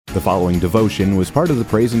The following devotion was part of the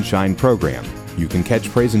Praise and Shine program. You can catch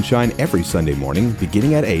Praise and Shine every Sunday morning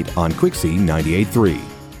beginning at 8 on Quixie 98.3.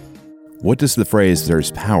 What does the phrase,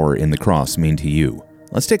 "there's power in the cross," mean to you?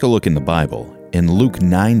 Let's take a look in the Bible. In Luke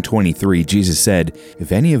 9:23, Jesus said,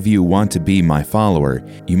 "If any of you want to be my follower,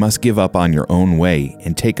 you must give up on your own way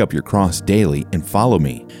and take up your cross daily and follow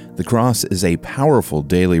me." The cross is a powerful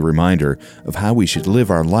daily reminder of how we should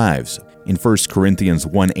live our lives. In 1 Corinthians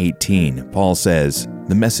 1:18, Paul says,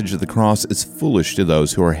 "The message of the cross is foolish to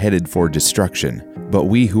those who are headed for destruction, but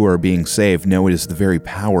we who are being saved know it is the very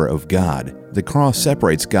power of God." The cross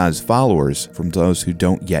separates God's followers from those who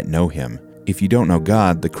don't yet know Him. If you don't know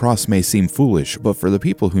God, the cross may seem foolish, but for the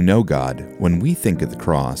people who know God, when we think of the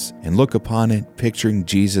cross and look upon it, picturing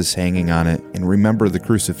Jesus hanging on it, and remember the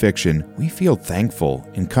crucifixion, we feel thankful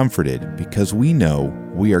and comforted because we know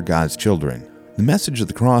we are God's children. The message of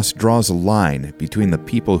the cross draws a line between the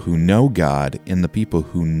people who know God and the people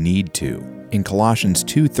who need to. In Colossians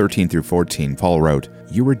 2:13-14, Paul wrote,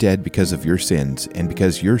 "You were dead because of your sins, and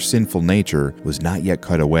because your sinful nature was not yet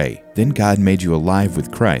cut away. Then God made you alive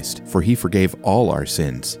with Christ, for He forgave all our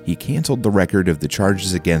sins. He canceled the record of the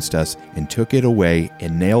charges against us and took it away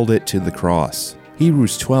and nailed it to the cross."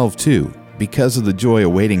 Hebrews 12:2, "Because of the joy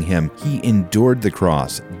awaiting Him, He endured the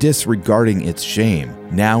cross, disregarding its shame.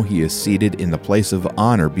 Now He is seated in the place of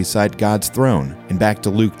honor beside God's throne." And back to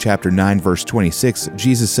Luke chapter 9, verse 26,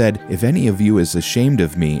 Jesus said, "If any of you is ashamed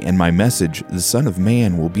of me and my message, the Son of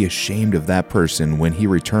Man will be ashamed of that person when He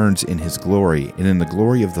returns in His glory and in the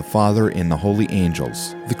glory of the Father and the holy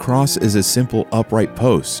angels." The cross is a simple upright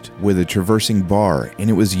post with a traversing bar, and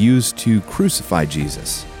it was used to crucify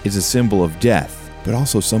Jesus. It's a symbol of death, but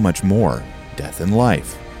also so much more. Death and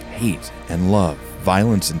life, hate and love,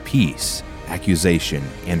 violence and peace, accusation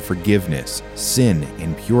and forgiveness, sin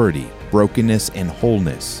and purity, brokenness and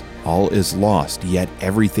wholeness. All is lost, yet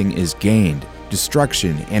everything is gained.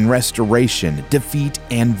 Destruction and restoration, defeat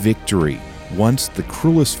and victory. Once the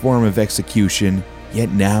cruelest form of execution,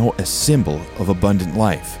 yet now a symbol of abundant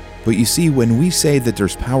life. But you see, when we say that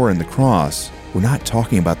there's power in the cross, we're not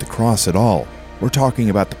talking about the cross at all. We're talking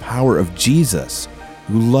about the power of Jesus,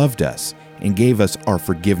 who loved us and gave us our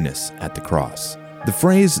forgiveness at the cross. The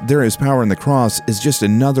phrase, "there is power in the cross," is just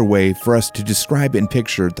another way for us to describe and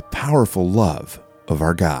picture the powerful love of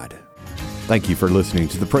our God. Thank you for listening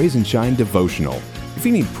to the Praise and Shine devotional. If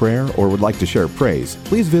you need prayer or would like to share praise,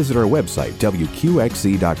 please visit our website,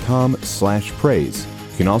 wqxz.com/praise.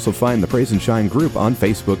 You can also find the Praise and Shine group on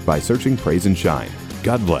Facebook by searching Praise and Shine.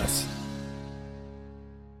 God bless.